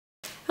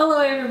Hello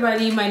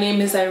everybody, my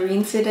name is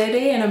Irene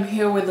Sidede and I'm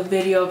here with a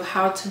video of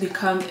how to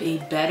become a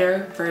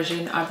better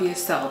version of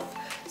yourself.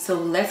 So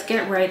let's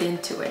get right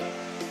into it.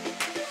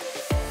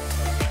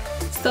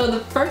 So the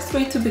first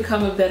way to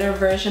become a better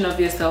version of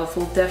yourself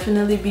will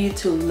definitely be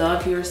to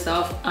love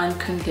yourself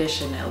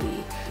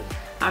unconditionally.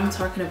 I'm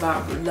talking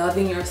about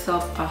loving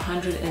yourself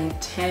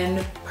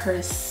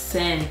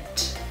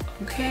 110%,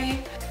 okay?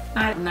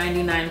 Not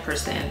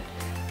 99%,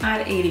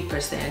 not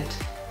 80%,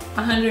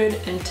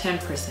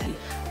 110%.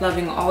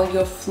 Loving all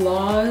your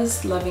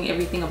flaws, loving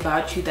everything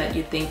about you that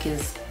you think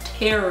is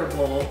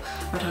terrible.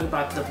 I'm talking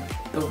about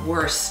the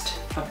worst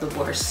of the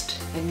worst.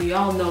 And we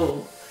all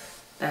know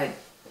that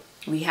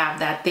we have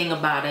that thing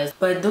about us,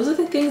 but those are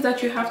the things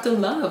that you have to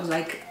love.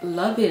 Like,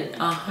 love it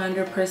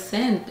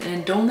 100%,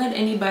 and don't let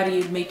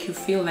anybody make you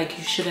feel like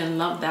you shouldn't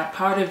love that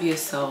part of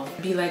yourself.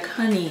 Be like,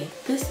 honey,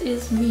 this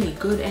is me,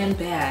 good and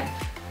bad.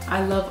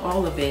 I love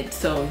all of it,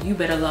 so you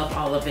better love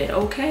all of it,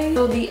 okay?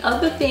 So the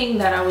other thing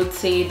that I would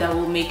say that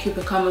will make you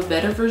become a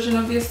better version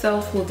of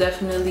yourself will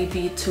definitely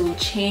be to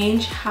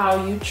change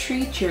how you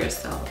treat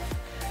yourself.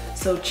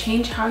 So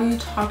change how you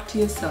talk to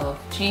yourself,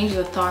 change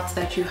the thoughts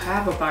that you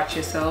have about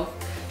yourself,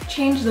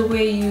 change the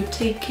way you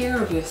take care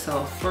of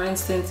yourself. For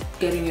instance,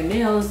 getting your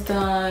nails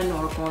done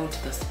or going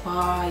to the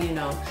spa,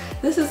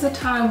 this is a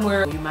time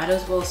where you might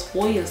as well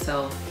spoil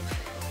yourself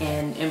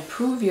and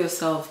improve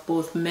yourself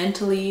both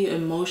mentally,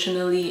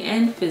 emotionally,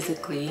 and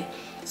physically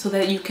so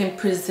that you can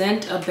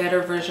present a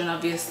better version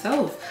of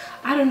yourself.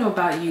 I don't know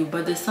about you,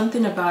 but there's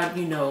something about,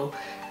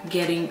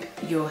 getting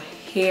your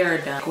hair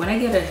done. When I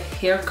get a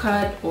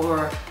haircut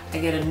or I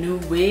get a new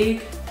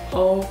wig,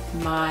 oh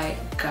my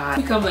God,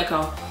 I become like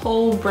a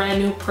whole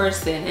brand new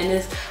person.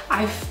 And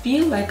I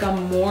feel like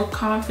I'm more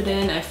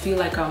confident. I feel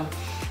like I'm,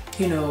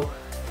 a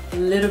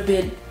little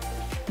bit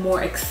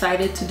more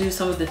excited to do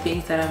some of the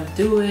things that I'm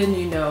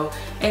doing,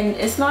 and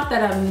it's not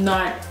that I'm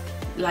not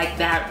like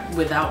that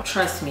without,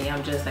 trust me,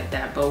 I'm just like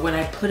that, but when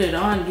I put it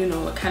on,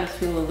 I kind of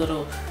feel a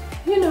little,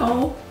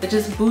 it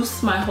just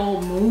boosts my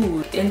whole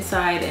mood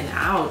inside and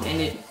out,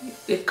 and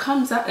it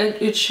comes out,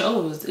 it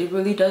shows, it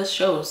really does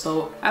show.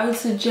 So I would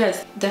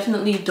suggest,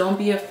 definitely don't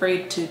be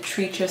afraid to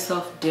treat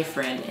yourself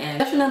different, and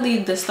definitely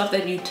the stuff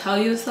that you tell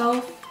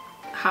yourself,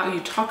 how you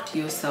talk to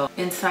yourself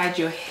inside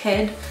your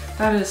head,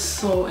 that is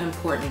so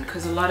important,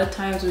 because a lot of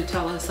times we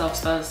tell ourselves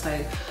stuff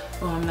like,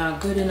 oh, I'm not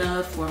good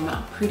enough, or I'm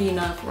not pretty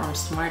enough, or I'm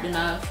smart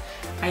enough.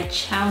 I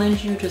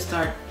challenge you to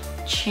start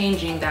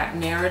changing that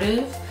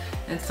narrative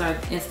and start,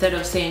 instead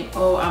of saying,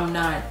 oh, I'm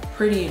not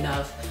pretty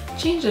enough,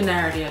 change the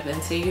narrative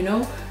and say,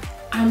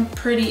 I'm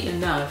pretty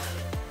enough.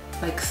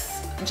 Like,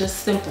 just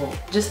simple,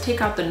 just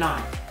take out the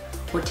not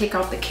or take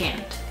out the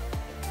can't.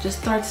 Just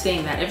start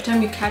saying that. Every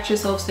time you catch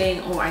yourself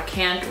saying, oh, I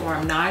can't or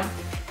I'm not,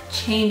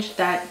 change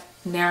that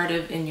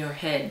narrative in your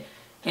head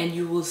and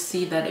you will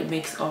see that it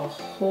makes a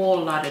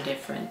whole lot of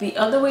difference. The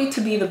other way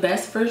to be the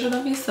best version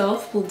of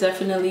yourself will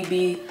definitely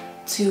be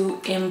to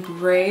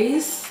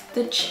embrace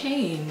the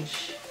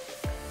change.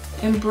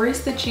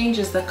 Embrace the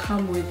changes that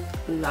come with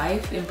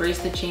life. Embrace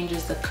the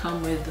changes that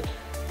come with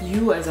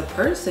you as a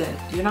person.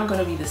 You're not going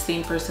to be the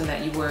same person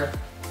that you were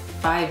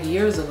 5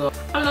 years ago.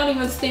 I'm not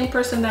even the same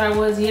person that I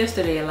was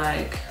yesterday.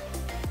 Like,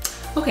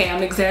 okay,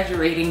 I'm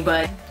exaggerating,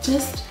 but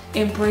just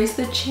embrace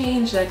the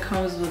change that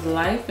comes with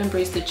life.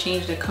 Embrace the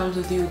change that comes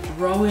with you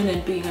growing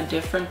and being a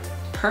different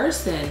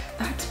person.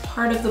 That's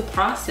part of the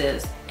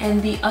process.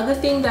 And the other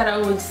thing that I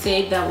would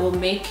say that will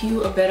make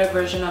you a better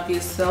version of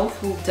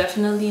yourself will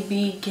definitely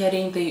be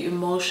getting the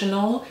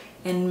emotional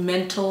and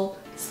mental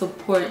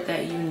support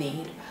that you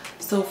need.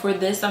 So for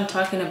this, I'm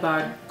talking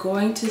about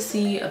going to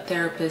see a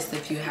therapist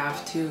if you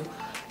have to,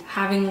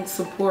 having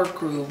support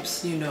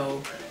groups,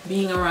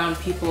 being around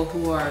people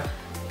who are,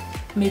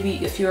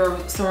 maybe if you're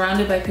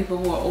surrounded by people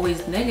who are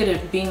always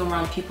negative, being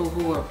around people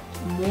who are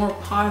more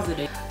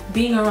positive,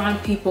 being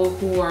around people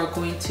who are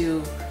going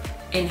to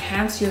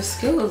enhance your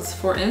skills.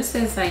 For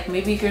instance, like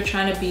maybe if you're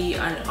trying to be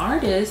an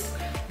artist,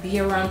 be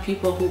around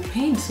people who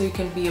paint so you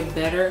can be a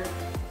better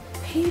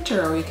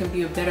painter or you can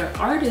be a better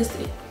artist,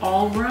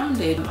 all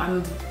rounded.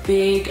 I'm a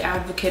big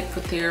advocate for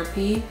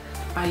therapy.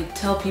 I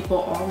tell people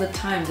all the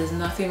time, there's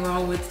nothing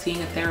wrong with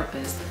seeing a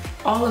therapist.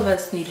 All of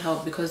us need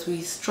help because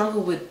we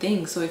struggle with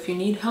things. So if you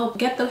need help,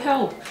 get the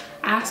help,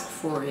 ask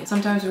for it.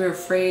 Sometimes we're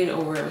afraid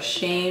or we're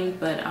ashamed,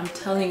 but I'm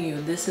telling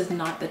you, this is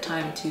not the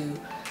time to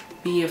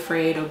be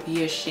afraid or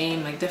be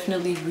ashamed. Like,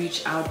 definitely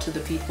reach out to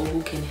the people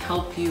who can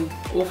help you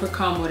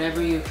overcome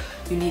whatever you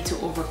need to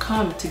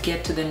overcome to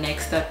get to the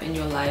next step in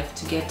your life,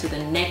 to get to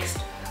the next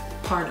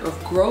part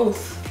of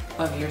growth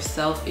of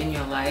yourself in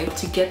your life,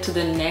 to get to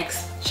the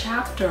next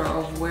chapter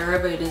of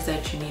wherever it is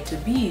that you need to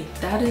be.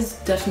 That is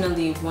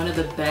definitely one of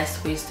the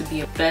best ways to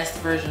be a best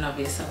version of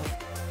yourself.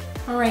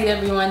 All right,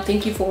 everyone,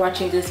 thank you for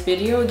watching this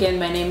video. Again,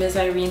 my name is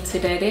Irene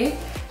Sidede.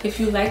 If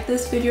you like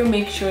this video,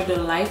 make sure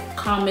to like,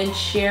 comment,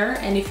 share,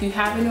 and if you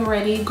haven't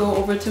already, go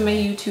over to my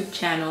YouTube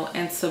channel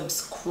and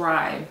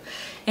subscribe.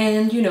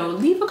 And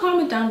leave a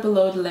comment down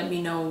below to let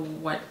me know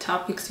what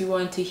topics you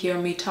want to hear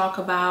me talk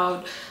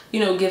about,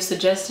 give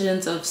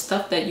suggestions of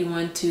stuff that you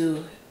want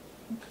to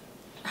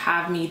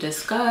have me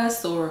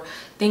discuss, or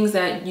things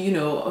that you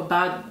know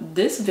about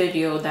this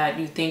video that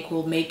you think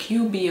will make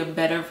you be a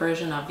better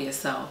version of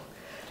yourself.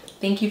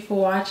 Thank you for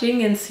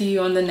watching, and see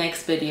you on the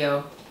next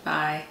video.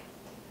 Bye.